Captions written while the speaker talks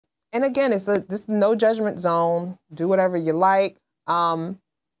And again, it's this no judgment zone. Do whatever you like.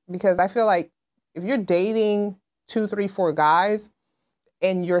 Because I feel like if you're dating two, three, four guys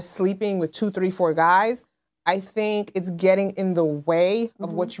and you're sleeping with two, three, four guys, I think it's getting in the way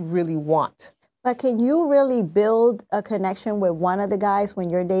of what you really want. But can you really build a connection with one of the guys when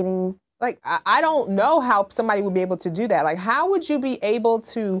you're dating? Like, I don't know how somebody would be able to do that. Like, how would you be able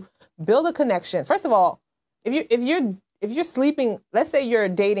to build a connection? First of all, if you're sleeping, let's say you're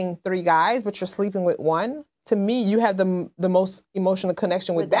dating three guys, but you're sleeping with one. To me, you have the most emotional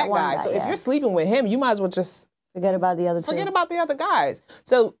connection with that guy. So if you're sleeping with him, you might as well just forget about the other two. Forget about the other guys.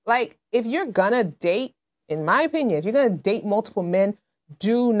 So, like, if you're gonna date, in my opinion, if you're gonna date multiple men,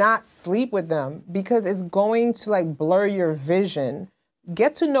 do not sleep with them because it's going to like blur your vision.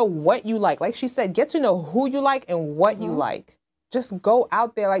 Get to know what you like. Like she said, get to know who you like and what you like. Just go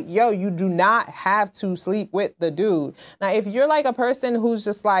out there like, yo, you do not have to sleep with the dude. Now, if you're like a person who's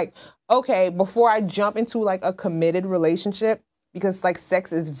just like, okay, before I jump into like a committed relationship, because like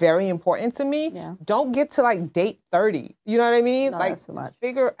sex is very important to me, don't get to like date 30. You know what I mean? No, like that's too much.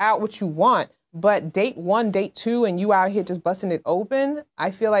 Figure out what you want. But date one, date two, and you out here just busting it open,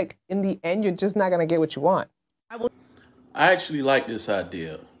 I feel like in the end, you're just not going to get what you want. I actually like this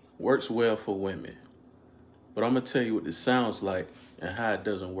idea. Works well for women. But I'm going to tell you what this sounds like and how it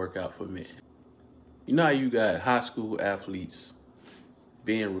doesn't work out for me. You know how you got high school athletes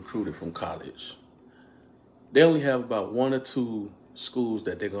being recruited from college? They only have about 1 or 2 schools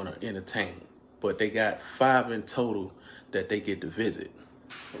that they're going to entertain, but they got 5 in total that they get to visit,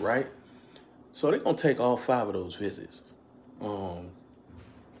 right? So they're going to take all 5 of those visits.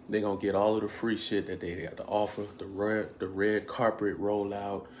 They're going to get all of the free shit that they got to offer, the red carpet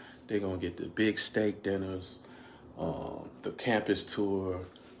rollout. They're going to get the big steak dinners, the campus tour,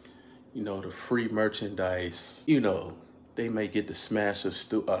 you know, the free merchandise. You know, they may get to smash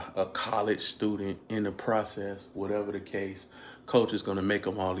a college student in the process, whatever the case. Coach is going to make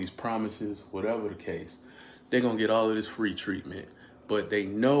them all these promises, whatever the case. They're going to get all of this free treatment, but they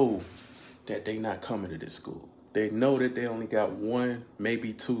know that they're not coming to this school. They know that they only got 1,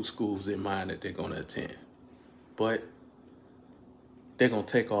 maybe 2 schools in mind that they're going to attend. But they're going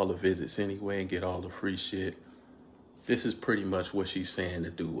to take all the visits anyway and get all the free shit. This is pretty much what she's saying to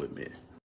do with men.